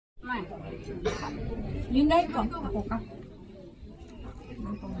Nhưng đấy còn có cả.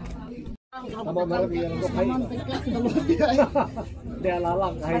 Sama merah yang lokai. Dia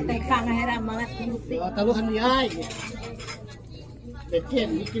lalang kai. Tekan akhirnya malah tinti. Taluhan dia. Beken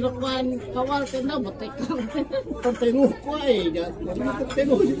kiloan kawal tenda betekan. Tenu kuai ya.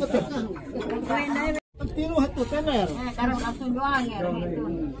 Tenu juga tekan. Tenu hatu tener. Karena langsung doang ya.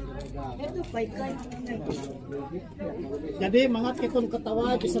 Itu baik-baik. Jadi mangat ketun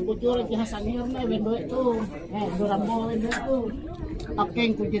ketawa bisa bujur di hasanirna wendo itu. Durambo wendo itu.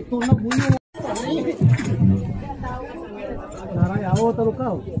 Akeng kujitu na bunyo. Naray awo talu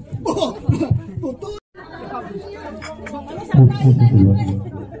kau. Tutu.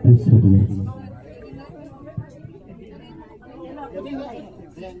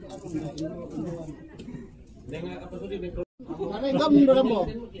 Naray gam durambo.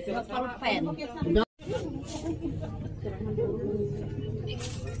 Kalpen.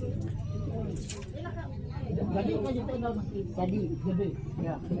 Jadi apa itu tadi gede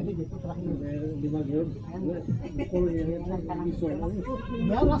ya jadi itu terakhir di bagian kulnya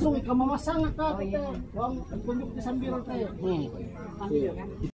ya langsung ikan memasang kak uang tunjuk di sambil teh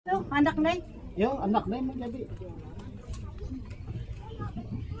Itu anak nih. ya anak nih menjadi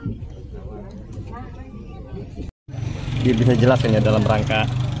dia bisa jelaskan ya dalam rangka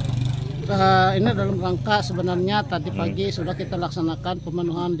ini dalam rangka sebenarnya tadi pagi sudah kita laksanakan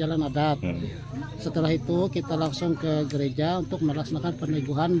pemenuhan jalan adat. Setelah itu kita langsung ke gereja untuk melaksanakan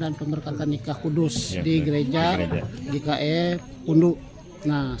peneguhan dan pemberkatan nikah kudus di gereja GKE Pundu.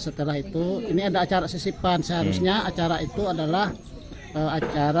 Nah setelah itu ini ada acara sisipan. Seharusnya acara itu adalah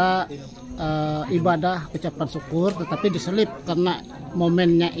acara ibadah ucapan syukur, tetapi diselip karena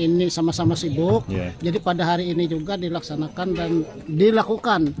momennya ini sama-sama sibuk. Jadi pada hari ini juga dilaksanakan dan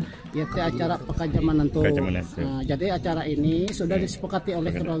dilakukan yaitu acara pekajamanan tuh. Nah, jadi acara ini sudah disepakati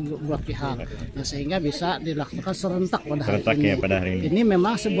oleh kedua belah pihak. Nah, sehingga bisa dilakukan serentak pada hari ini. Ya, pada hari ini. Ini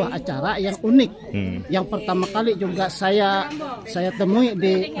memang sebuah acara yang unik. Yang pertama kali juga saya temui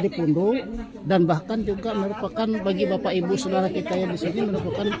di Pundu dan bahkan juga merupakan bagi Bapak Ibu saudara kita yang di sini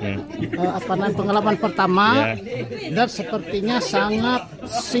merupakan pengalaman pertama dan sepertinya sangat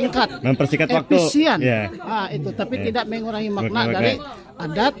singkat, mempersingkat waktu, efisien. Itu tapi tidak mengurangi makna dari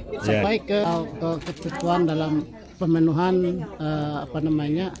adat sampai ke ketentuan dalam pemenuhan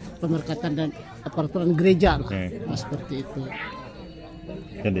pemberkatan dan peraturan gereja lah. Nah, seperti itu.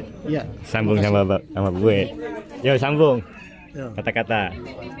 Jadi ya sambung sama gue. Yo sambung kata-kata.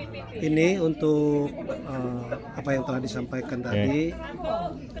 Ini untuk apa yang telah disampaikan tadi.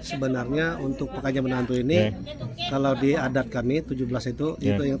 Sebenarnya untuk pekaja menantu ini kalau di adat kami 17 itu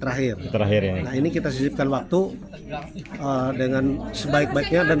yang terakhir. Terakhir ya. Nah, ini kita sisipkan waktu dengan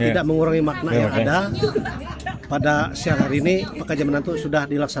sebaik-baiknya dan tidak mengurangi makna yang ada. Pada siang hari ini pekaja menantu sudah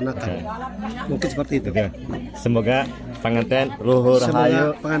dilaksanakan. Mungkin seperti itu. Semoga pengantin Ruhur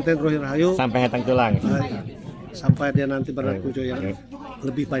Rahayu sampai hatang tulang. Sampai dia nanti berlaku yang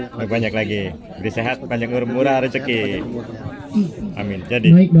lebih banyak lagi. Lebih sehat, panjang umur, murah rezeki. Amin.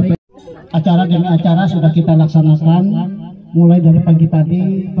 Jadi baik, Bapak. Acara demi acara sudah kita laksanakan mulai dari pagi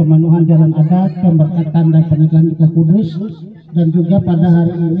tadi pemenuhan jalan adat, pemberkatan dan peneguhan nikah kudus, dan juga pada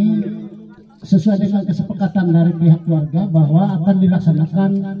hari ini sesuai dengan kesepakatan dari pihak keluarga bahwa akan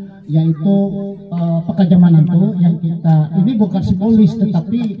dilaksanakan yaitu pekajamanan tuh yang kita ini bukan simbolis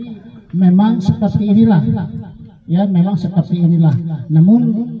tetapi memang seperti inilah. Ya memang seperti inilah.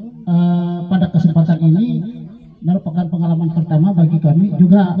 Namun pada kesempatan ini merupakan pengalaman pertama bagi kami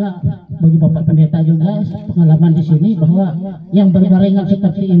juga bagi Bapak Pendeta juga pengalaman di sini bahwa yang berbarengan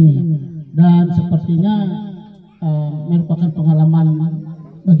seperti ini dan sepertinya merupakan pengalaman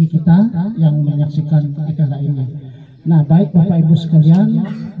bagi kita yang menyaksikan acara ini. Nah baik Bapak Ibu sekalian,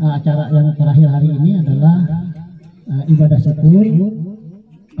 acara yang terakhir hari ini adalah ibadah syukur.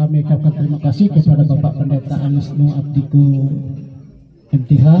 Kami ucapkan terima kasih kepada Bapak Pendeta Anisnu Abdiku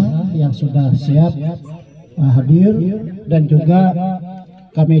MTH yang sudah siap hadir, dan juga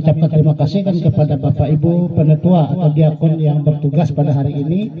kami ucapkan terima kasih kan kepada Bapak Ibu Penetua atau diakon yang bertugas pada hari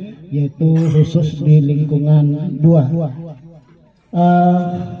ini, yaitu khusus di lingkungan 2.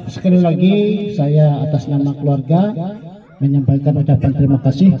 Sekali lagi saya atas nama keluarga menyampaikan ucapan terima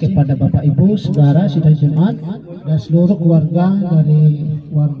kasih kepada Bapak Ibu, saudara sidang jemaat dan seluruh keluarga dari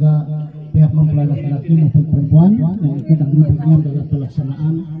warga pihak mempelai laki-laki maupun perempuan yang ikut ambil bagian dalam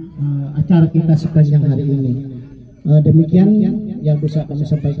pelaksanaan acara kita sepanjang hari ini. Demikian yang bisa kami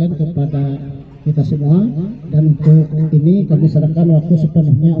sampaikan kepada kita semua, dan untuk ini kami serahkan waktu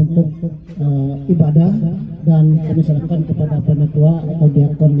sepenuhnya untuk ibadah, dan kami serahkan kepada penetua atau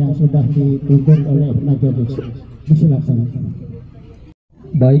diakon yang sudah ditunjuk oleh majelis. Silakan.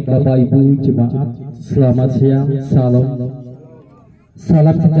 Baik Bapak Ibu jemaat, selamat siang,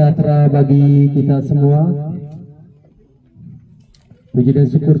 salam sejahtera bagi kita semua. Puji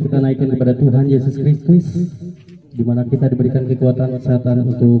dan syukur kita naikkan kepada Tuhan Yesus Kristus, di mana kita diberikan kekuatan kesehatan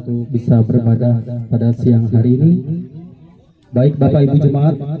untuk bisa beribadah pada siang hari ini. Baik Bapak Ibu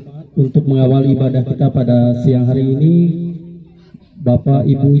jemaat, untuk mengawali ibadah kita pada siang hari ini, Bapak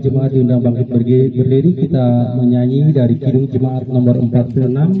Ibu jemaat diundang bangkit berdiri, kita menyanyi dari Kidung Jemaat nomor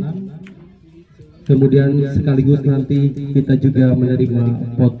 46. Kemudian sekaligus nanti kita juga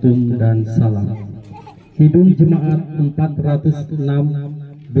menerima kotum dan salam. Kidung Jemaat 406,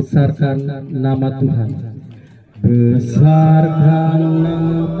 besarkan nama Tuhan. Besarkan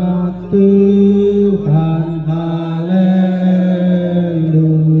nama Tuhan, haleluya.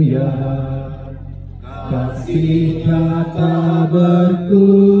 Kasih-Nya tak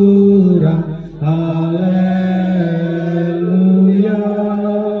berkurang, haleluya.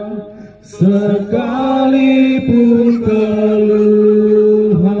 Sekalipun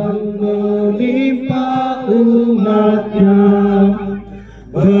keluhan menimpa umat-Nya,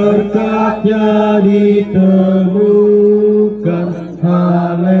 berkat-Nya ditemukan,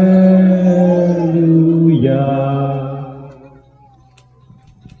 haleluya.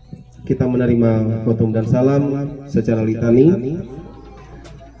 Kita menerima kotum dan salam secara litani.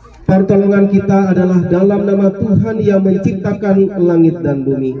 Pertolongan kita adalah dalam nama Tuhan yang menciptakan langit dan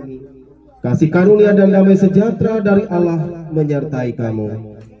bumi. Kasih karunia dan damai sejahtera dari Allah menyertai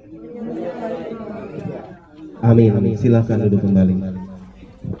kamu. Amin. Silakan duduk kembali.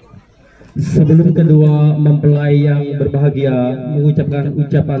 Sebelum kedua mempelai yang berbahagia mengucapkan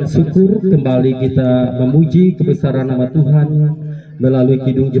ucapan syukur, kembali kita memuji kebesaran nama Tuhan melalui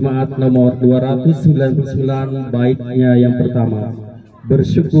Kidung Jemaat nomor 299, baitnya yang pertama,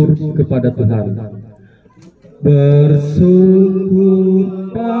 bersyukur kepada Tuhan. Bersyukur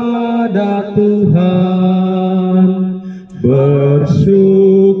pada Tuhan,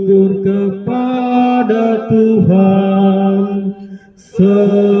 bersyukur kepada Tuhan,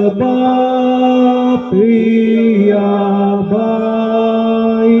 sebab Ia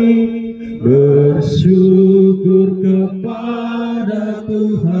baik. Bersyukur kepada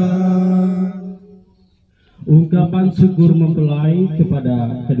Tuhan. Ungkapan syukur mempelai.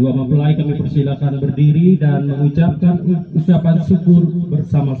 Kepada kedua mempelai kami persilakan berdiri dan mengucapkan ucapan syukur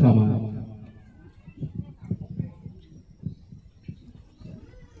bersama-sama.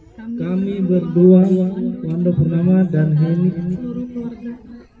 Kami berdua, Wando Purnama dan Heny,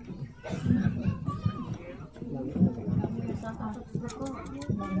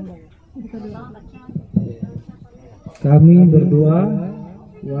 kami berdua,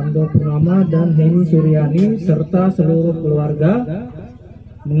 Wando Purnama dan Heny Suryani serta seluruh keluarga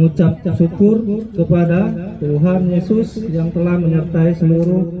mengucap syukur kepada Tuhan Yesus yang telah menyertai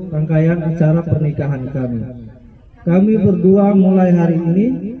seluruh rangkaian acara pernikahan kami. Kami berdua mulai hari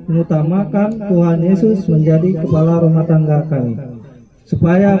ini mengutamakan Tuhan Yesus menjadi kepala rumah tangga kami,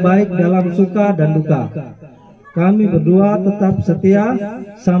 supaya baik dalam suka dan duka. Kami berdua tetap setia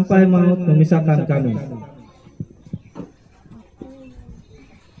sampai maut memisahkan kami.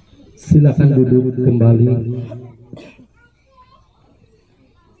 Silakan duduk kembali.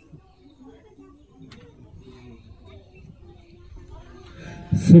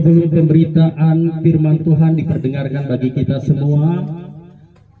 Sebelum pemberitaan firman Tuhan diperdengarkan bagi kita semua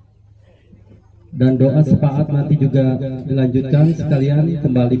dan doa sepakat nanti juga dilanjutkan, sekalian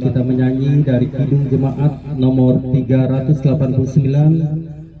kembali kita menyanyi dari Kidung Jemaat nomor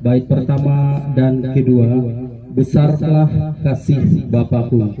 389, bait pertama dan kedua, besarlah kasih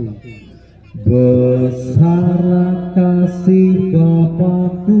Bapakku. Besar kasih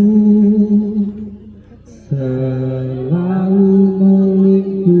Bapakku, selalu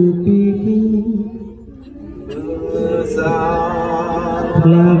melingkupiku.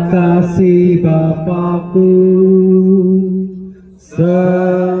 Besarlah kasih Bapakku,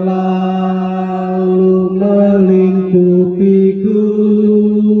 selalu melingkupiku.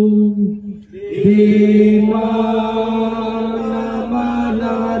 Di mana-mana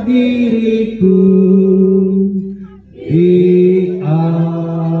diriku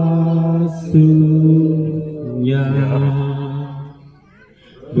diasuhnya.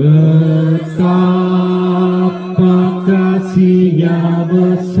 Betapa kasih-Nya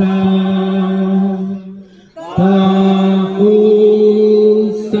besar, tak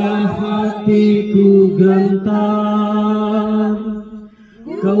usah hatiku gentar.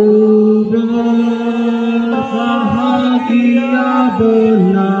 Kau berbahagia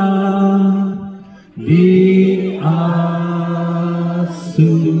benar diasuhnya.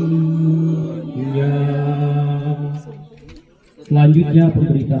 Selanjutnya selanjutnya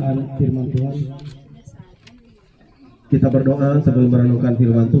pemberitaan firman Tuhan. Kita berdoa sebelum merenungkan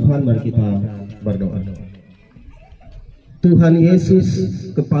firman Tuhan. Mari kita berdoa. Tuhan Yesus,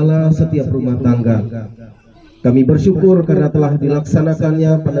 Kepala setiap rumah tangga, kami bersyukur karena telah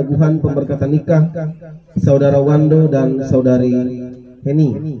dilaksanakannya peneguhan pemberkatan nikah Saudara Wando dan Saudari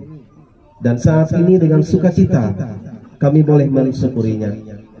Heny. Dan saat ini dengan sukacita kami boleh mensyukurinya.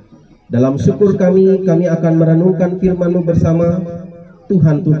 Dalam syukur kami akan merenungkan firman-Mu bersama.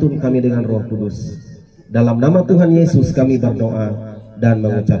 Tuhan, tuntun kami dengan Roh Kudus. Dalam nama Tuhan Yesus kami berdoa dan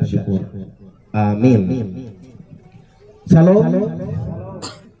mengucap syukur. Amin. Shalom.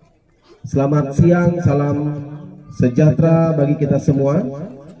 Selamat siang, salam sejahtera bagi kita semua.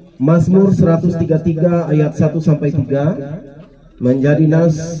 Mazmur 133 ayat 1 sampai 3 menjadi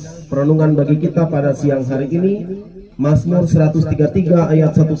nas perenungan bagi kita pada siang hari ini. Mazmur 133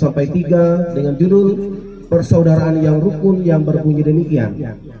 ayat 1 sampai 3 dengan judul Persaudaraan yang Rukun yang berbunyi demikian.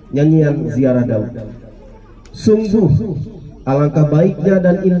 Nyanyian Ziarah Daud. Sungguh alangkah baiknya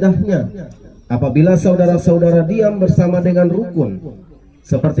dan indahnya apabila saudara-saudara diam bersama dengan rukun,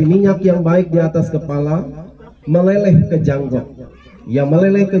 seperti minyak yang baik di atas kepala meleleh ke janggut, yang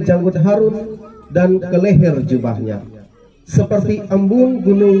meleleh ke janggut Harun dan ke leher jubahnya, seperti embun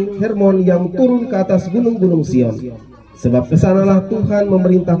gunung Hermon yang turun ke atas gunung-gunung Sion, sebab kesanalah Tuhan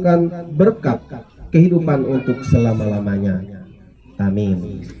memerintahkan berkat kehidupan untuk selama-lamanya.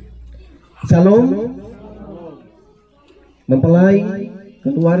 Amin. Shalom. Mempelai,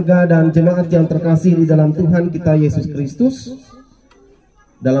 keluarga dan jemaat yang terkasih di dalam Tuhan kita Yesus Kristus,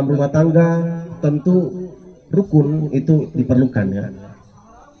 dalam rumah tangga tentu rukun itu diperlukan ya,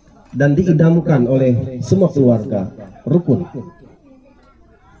 dan diidamkan oleh semua keluarga rukun.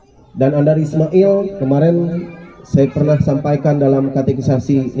 Dan Andar Ismail kemarin saya pernah sampaikan dalam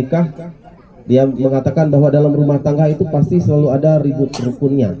katekisasi nikah, dia mengatakan bahwa dalam rumah tangga itu pasti selalu ada ribut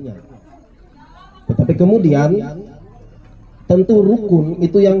rukunnya. Tetapi kemudian tentu rukun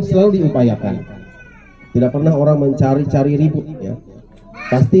itu yang selalu diupayakan. Tidak pernah orang mencari-cari ribut ya.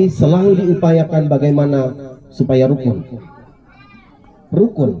 Pasti selalu diupayakan bagaimana supaya rukun.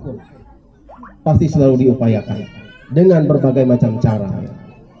 Rukun pasti selalu diupayakan dengan berbagai macam cara.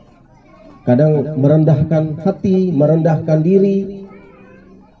 Kadang merendahkan hati, merendahkan diri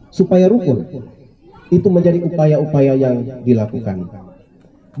supaya rukun. Itu menjadi upaya-upaya yang dilakukan.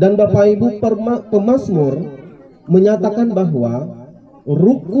 Dan Bapak Ibu pemazmur menyatakan bahwa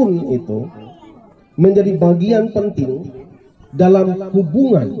rukun itu menjadi bagian penting dalam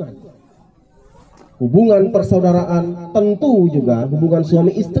hubungan persaudaraan, tentu juga hubungan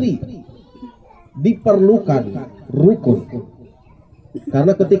suami istri diperlukan rukun.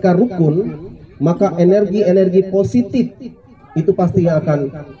 Karena ketika rukun, maka energi-energi positif itu pasti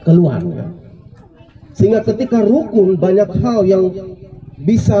akan keluar. Sehingga ketika rukun, banyak hal yang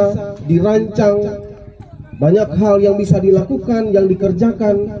bisa dirancang, banyak hal yang bisa dilakukan, yang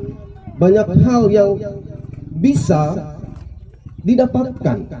dikerjakan, banyak hal yang bisa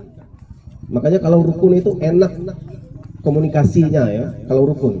didapatkan. Makanya kalau rukun itu enak komunikasinya ya,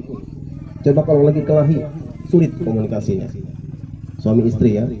 kalau rukun. Coba kalau lagi kelahi, sulit komunikasinya. Suami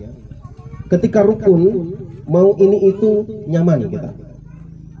istri ya. Ketika rukun, mau ini itu nyaman kita.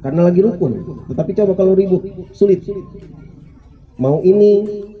 Karena lagi rukun. Tetapi coba kalau ribut, sulit. Mau ini,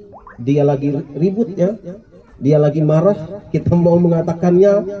 dia lagi ribut ya. Dia lagi marah, kita mau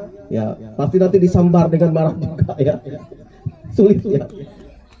mengatakannya, ya pasti nanti disambar dengan marah juga ya. Sulit ya.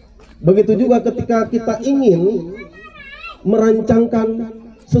 Begitu juga ketika kita ingin merancangkan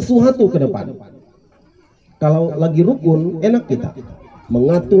sesuatu ke depan. Kalau lagi rukun, enak kita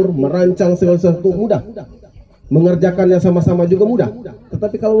mengatur, merancang segala sesuatu mudah. Mengerjakannya sama-sama juga mudah.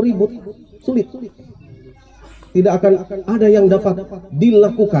 Tetapi kalau ribut, sulit. Tidak akan ada yang dapat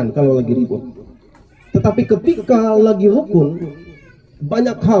dilakukan kalau lagi ribut. Tetapi ketika lagi rukun,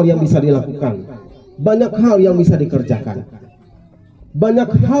 banyak hal yang bisa dilakukan, banyak hal yang bisa dikerjakan,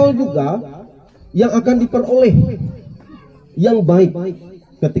 banyak hal juga yang akan diperoleh yang baik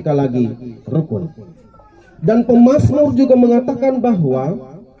ketika lagi rukun. Dan pemazmur juga mengatakan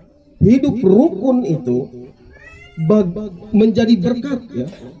bahwa hidup rukun itu menjadi berkat ya,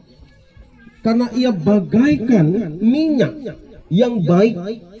 karena ia bagaikan minyak yang baik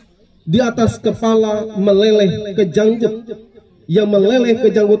di atas kepala meleleh ke janggut, yang meleleh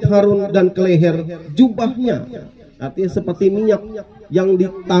ke janggut Harun dan ke leher jubahnya. Artinya seperti minyak yang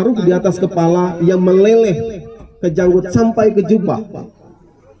ditaruh di atas kepala yang meleleh ke janggut sampai ke jubah.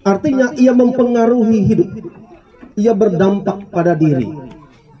 Artinya ia mempengaruhi hidup, ia berdampak pada diri,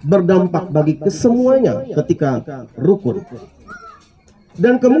 berdampak bagi kesemuanya ketika rukun.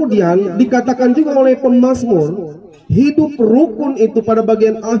 Dan kemudian dikatakan juga oleh pemazmur, hidup rukun itu pada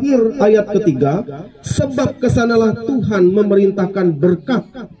bagian akhir ayat ketiga, sebab kesanalah Tuhan memerintahkan berkat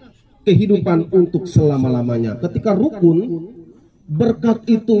kehidupan untuk selama-lamanya. Ketika rukun, berkat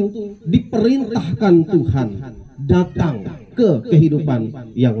itu diperintahkan Tuhan datang ke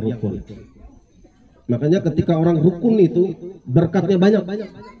kehidupan yang rukun. Makanya ketika orang rukun itu berkatnya banyak.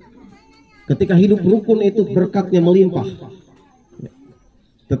 Ketika hidup rukun itu berkatnya melimpah.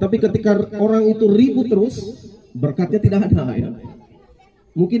 Tetapi ketika orang itu ribut terus, berkatnya tidak ada ya.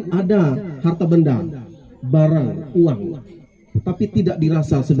 Mungkin ada harta benda, barang, uang, tetapi tidak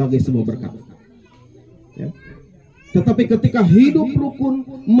dirasa sebagai sebuah berkat ya. Tetapi ketika hidup rukun,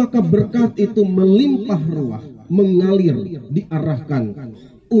 maka berkat itu melimpah ruah, mengalir, diarahkan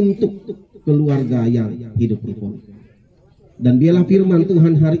untuk keluarga yang hidup rukun. Dan biarlah firman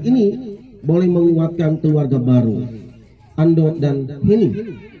Tuhan hari ini boleh menguatkan keluarga baru, Ando dan Heny,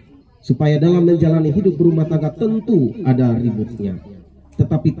 supaya dalam menjalani hidup berumah tangga tentu ada ributnya,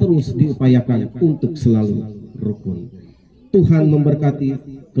 tetapi terus diupayakan untuk selalu rukun. Tuhan memberkati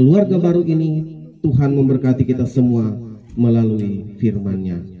keluarga baru ini, Tuhan memberkati kita semua melalui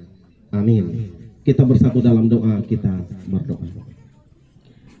firman-Nya. Amin. Kita bersatu dalam doa, kita berdoa.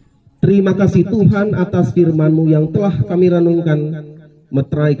 Terima kasih Tuhan atas firman-Mu yang telah kami renungkan,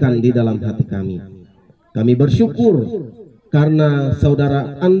 meteraikan di dalam hati kami. Kami bersyukur karena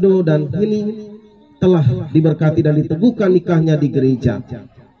saudara Ando dan Heny telah diberkati dan diteguhkan nikahnya di gereja.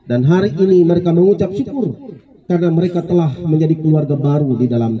 Dan hari ini mereka mengucap syukur karena mereka telah menjadi keluarga baru di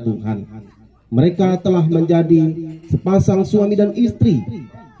dalam Tuhan. Mereka telah menjadi sepasang suami dan istri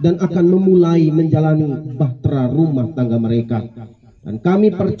dan akan memulai menjalani bahtera rumah tangga mereka. Dan kami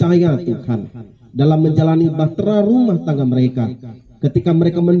percaya Tuhan, dalam menjalani bahtera rumah tangga mereka, ketika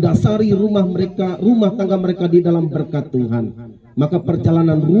mereka mendasari rumah tangga mereka di dalam berkat Tuhan, maka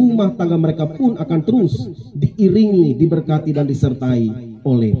perjalanan rumah tangga mereka pun akan terus diiringi, diberkati dan disertai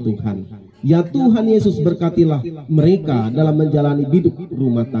oleh Tuhan. Ya Tuhan Yesus, berkatilah mereka dalam menjalani hidup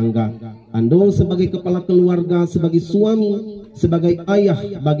rumah tangga. Ando sebagai kepala keluarga, sebagai suami, sebagai ayah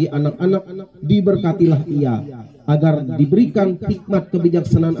bagi anak-anak, diberkatilah ia agar diberikan hikmat,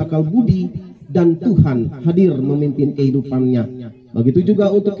 kebijaksanaan, akal budi, dan Tuhan hadir memimpin kehidupannya. Begitu juga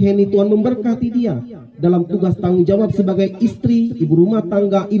untuk Heny, Tuhan memberkati dia dalam tugas tanggung jawab sebagai istri, ibu rumah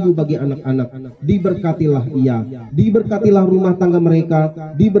tangga, ibu bagi anak-anak. Diberkatilah ia, diberkatilah rumah tangga mereka,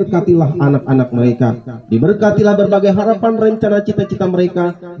 diberkatilah anak-anak mereka, diberkatilah berbagai harapan, rencana, cita-cita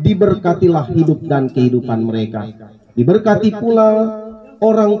mereka, diberkatilah hidup dan kehidupan mereka. Diberkati pula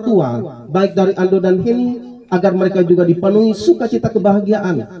orang tua, baik dari Ando dan Heny, agar mereka juga dipenuhi sukacita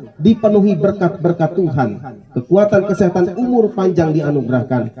kebahagiaan, dipenuhi berkat-berkat Tuhan, kekuatan, kesehatan, umur panjang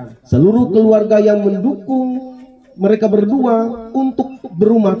dianugerahkan. Seluruh keluarga yang mendukung mereka berdua untuk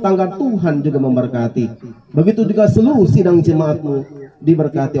berumah tangga, Tuhan juga memberkati. Begitu juga seluruh sidang jemaat-Mu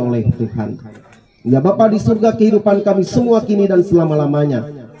diberkati oleh Tuhan. Ya Bapa di surga, kehidupan kami semua kini dan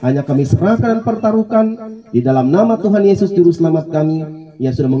selama-lamanya hanya kami serahkan dan pertaruhkan di dalam nama Tuhan Yesus Juru Selamat kami,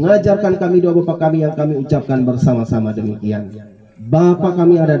 yang sudah mengajarkan kami doa Bapa kami yang kami ucapkan bersama-sama demikian. Bapa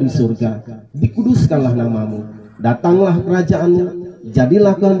kami ada di surga, dikuduskanlah nama-Mu, datanglah kerajaan-Mu,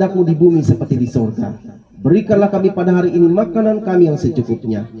 jadilah kehendak-Mu di bumi seperti di surga. Berikanlah kami pada hari ini makanan kami yang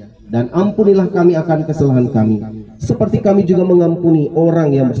secukupnya, dan ampunilah kami akan kesalahan kami, seperti kami juga mengampuni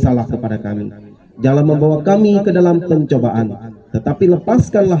orang yang bersalah kepada kami. Janganlah membawa kami ke dalam pencobaan, tetapi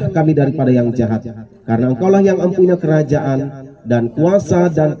lepaskanlah kami daripada yang jahat, karena Engkaulah yang mempunyai kerajaan dan kuasa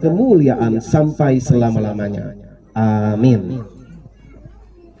dan kemuliaan sampai selama-lamanya. Amin.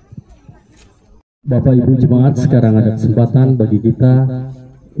 Bapak Ibu jemaat, sekarang ada kesempatan bagi kita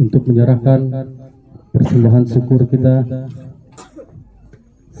untuk menyerahkan persembahan syukur kita.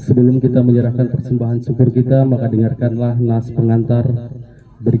 Sebelum kita menyerahkan persembahan syukur kita, maka dengarkanlah nas pengantar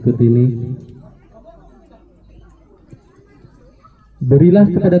berikut ini. Berilah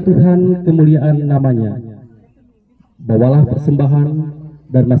kepada Tuhan kemuliaan namanya, bawalah persembahan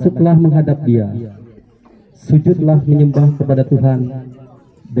dan masuklah menghadap Dia. Sujudlah menyembah kepada Tuhan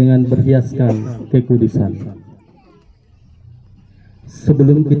dengan berhiaskan kekudusan.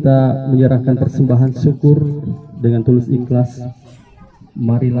 Sebelum kita menyerahkan persembahan syukur dengan tulus ikhlas,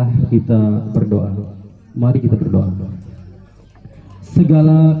 marilah kita berdoa. Mari kita berdoa.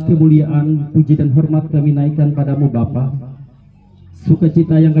 Segala kemuliaan, puji dan hormat kami naikkan padamu Bapa.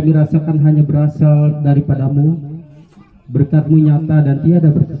 Sukacita yang kami rasakan hanya berasal daripadamu. Berkat-Mu nyata dan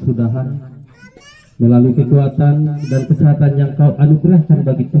tiada berkesudahan. Melalui kekuatan dan kesehatan yang Kau anugerahkan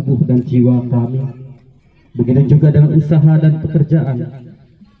bagi tubuh dan jiwa kami, begitu juga dengan usaha dan pekerjaan.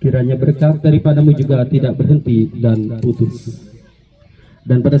 Kiranya berkat daripadamu juga tidak berhenti dan putus.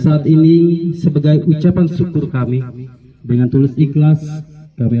 Dan pada saat ini sebagai ucapan syukur kami, dengan tulus ikhlas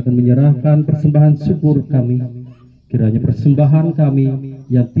kami akan menyerahkan persembahan syukur kami. Kiranya persembahan kami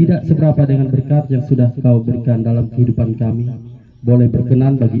yang tidak seberapa dengan berkat yang sudah Kau berikan dalam kehidupan kami boleh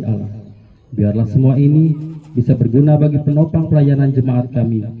berkenan bagi Allah. Biarlah semua ini bisa berguna bagi penopang pelayanan jemaat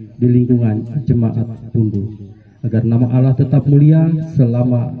kami di lingkungan jemaat Pundu, agar nama Allah tetap mulia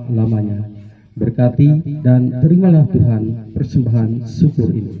selama-lamanya. Berkati dan terimalah Tuhan persembahan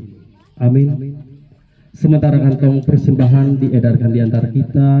syukur ini. Amin. Sementara kantong persembahan diedarkan di antara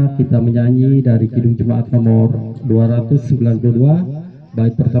kita, kita menyanyi dari Kidung Jemaat nomor 292,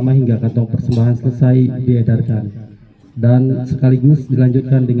 bait pertama hingga kantong persembahan selesai diedarkan. Dan sekaligus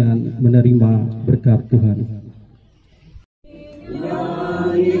dilanjutkan dengan menerima berkat Tuhan.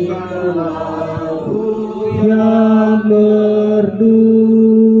 Yang merdu,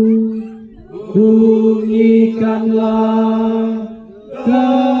 bunyikanlah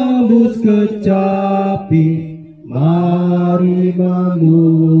gambus kecapi, mari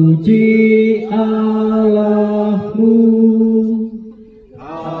memuji Allahmu.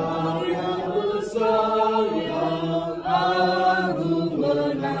 Karya besar yang agung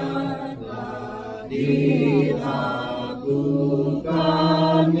benar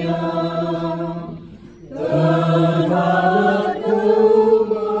dilakukannya terhadap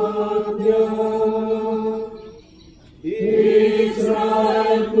umatnya.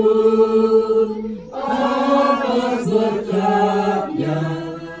 Israel pun atas berkatnya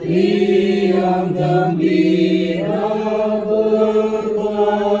riang gembira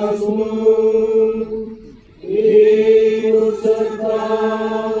bermazmur, ikut serta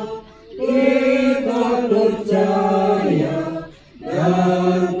kita percaya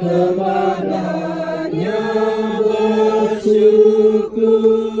dan kepadanya bersyukur.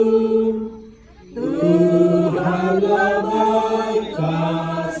 Tuhanlah baik,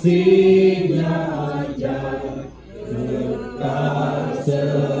 kasih-Nya ajaib kekal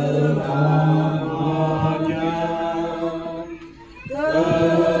selamanya.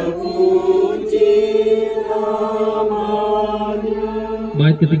 Terpuji namanya.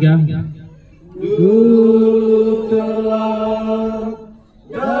 Bait ketiga. Dulu telah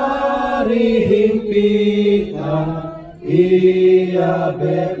dari himpitan Ia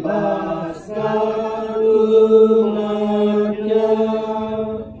bebaskan umatnya,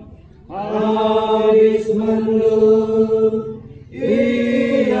 habis mendung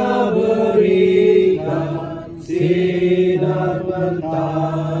Ia berikan sinar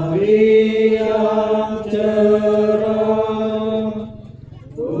mentari yang cerah.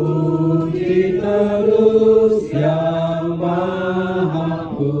 Puji terus Yang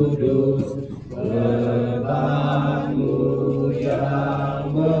Maha Kudus, lebatmu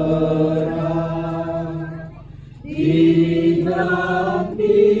yang berhak, dinantinya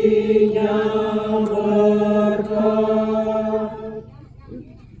berkat.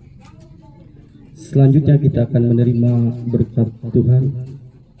 Selanjutnya kita akan menerima berkat Tuhan.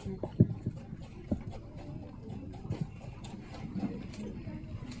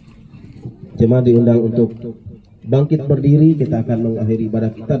 Jemaat diundang untuk bangkit berdiri. Kita akan mengakhiri ibadah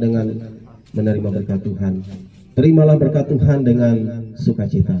kita dengan menerima berkat Tuhan. Terimalah berkat Tuhan dengan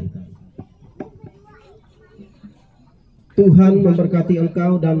sukacita. Tuhan memberkati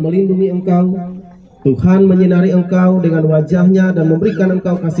engkau dan melindungi engkau. Tuhan menyinari engkau dengan wajah-Nya dan memberikan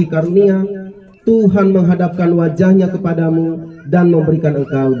engkau kasih karunia. Tuhan menghadapkan wajah-Nya kepadamu dan memberikan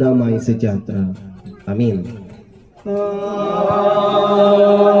engkau damai sejahtera. Amin.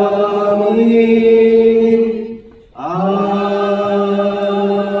 Amin. Amin.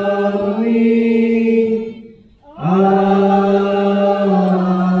 Amin.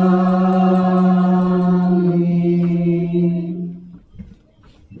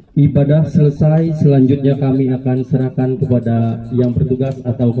 Ibadah selesai, selanjutnya kami akan serahkan kepada yang bertugas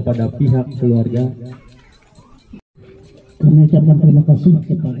atau kepada pihak keluarga. Kami ucapkan terima kasih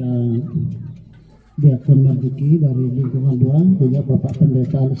kepada Diakon Marzuki dari lingkungan 2, juga Bapak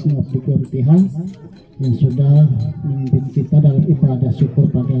Pendeta Lisni Abdul Tihan yang sudah memimpin kita dalam ibadah syukur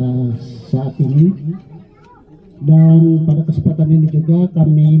pada saat ini. Dan pada kesempatan ini juga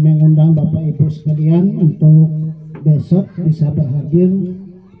kami mengundang Bapak Ibu sekalian untuk besok bisa berhadir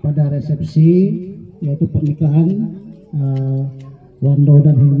pada resepsi, yaitu pernikahan wando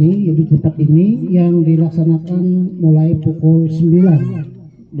dan heny di tempat ini yang dilaksanakan mulai pukul 9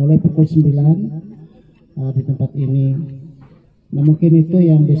 di tempat ini. Nah, mungkin itu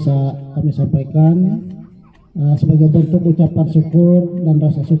yang bisa kami sampaikan sebagai bentuk ucapan syukur dan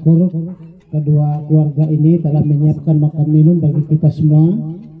rasa syukur kedua keluarga ini telah menyiapkan makan minum bagi kita semua,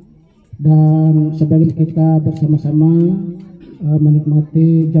 dan sebagian kita bersama-sama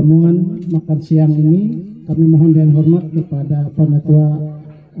menikmati jamuan makan siang ini. Kami mohon dengan hormat kepada Penatua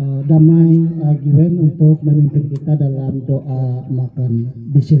Damai Giwen untuk memimpin kita dalam doa makan.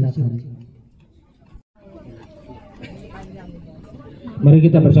 Disilakan. Mari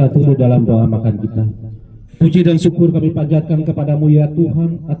kita bersatu di dalam doa makan kita. Puji dan syukur kami panjatkan kepadamu ya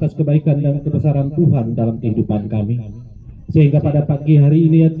Tuhan atas kebaikan dan kebesaran Tuhan dalam kehidupan kami. Sehingga pada pagi hari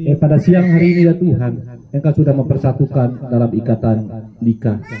ini, pada siang hari ini ya Tuhan, Engkau sudah mempersatukan dalam ikatan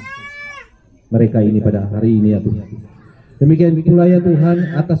nikah mereka ini pada hari ini ya Tuhan. Demikian pula ya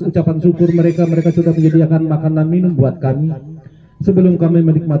Tuhan, atas ucapan syukur mereka sudah menyediakan makanan minum buat kami. Sebelum kami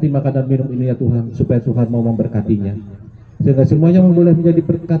menikmati makanan minum ini ya Tuhan, supaya Tuhan mau memberkatinya. Sehingga semuanya boleh menjadi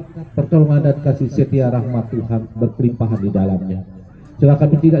berkat, pertolongan dan kasih setia rahmat Tuhan berkelimpahan di dalamnya. Sehingga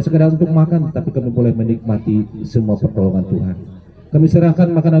kami tidak sekedar untuk makan, tapi kami boleh menikmati semua pertolongan Tuhan. Kami serahkan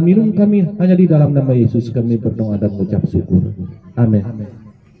makanan minum kami hanya di dalam nama Yesus. Kami berdoa dan mengucap syukur. Amin.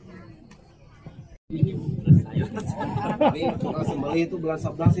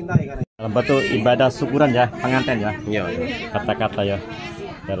 Dalam bentuk ibadah syukuran ya, pengantin ya. Kata-kata ya.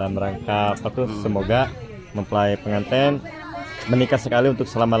 Dalam rangka apa tuh? Semoga mempelai pengantin menikah sekali untuk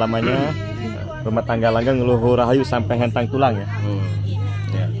selama-lamanya, rumah tangga langgeng ngeluhur rahayu sampai hentang tulang ya.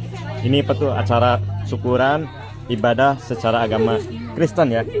 Ini apa tuh acara syukuran ibadah secara agama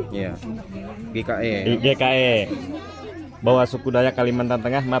Kristen ya. GKE. Bahwa suku Dayak Kalimantan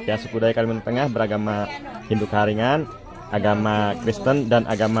Tengah, maaf ya, suku Dayak Kalimantan Tengah beragama Hindu Karingan, agama Kristen dan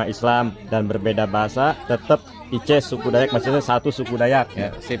agama Islam, dan berbeda bahasa, tetap IC suku Dayak, maksudnya satu suku Dayak ya.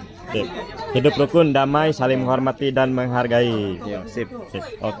 Sip. Hidup rukun, damai, saling menghormati dan menghargai. Sip.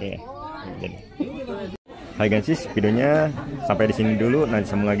 Oke. Hai guys, videonya sampai di sini dulu. Nanti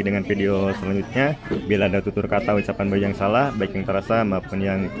sambung lagi dengan video selanjutnya. Bila ada tutur kata ucapan baik yang salah, baik yang terasa maupun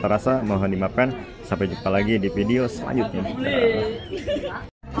yang terasa, mohon dimaafkan. Sampai jumpa lagi di video selanjutnya.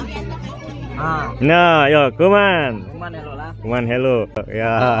 Nah, yo, kuman hello lah. Kuman hello.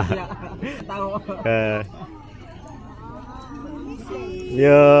 Ya.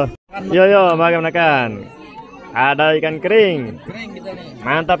 Yo, makan. Ada ikan kering.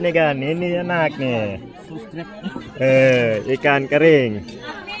 Mantap nih kan, ini enak nih. Ikan kering.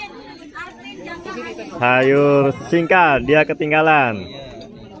 Sayur singkat, dia ketinggalan.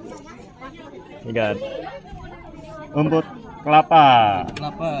 Ini kan. Rumput kelapa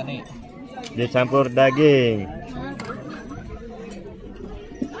nih. Dicampur daging.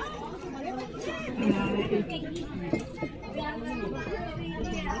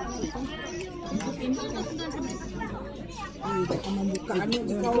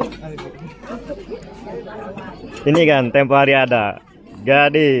 Ini kan tempo hari ada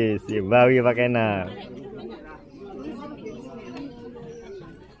gadis si bawi pakai nak.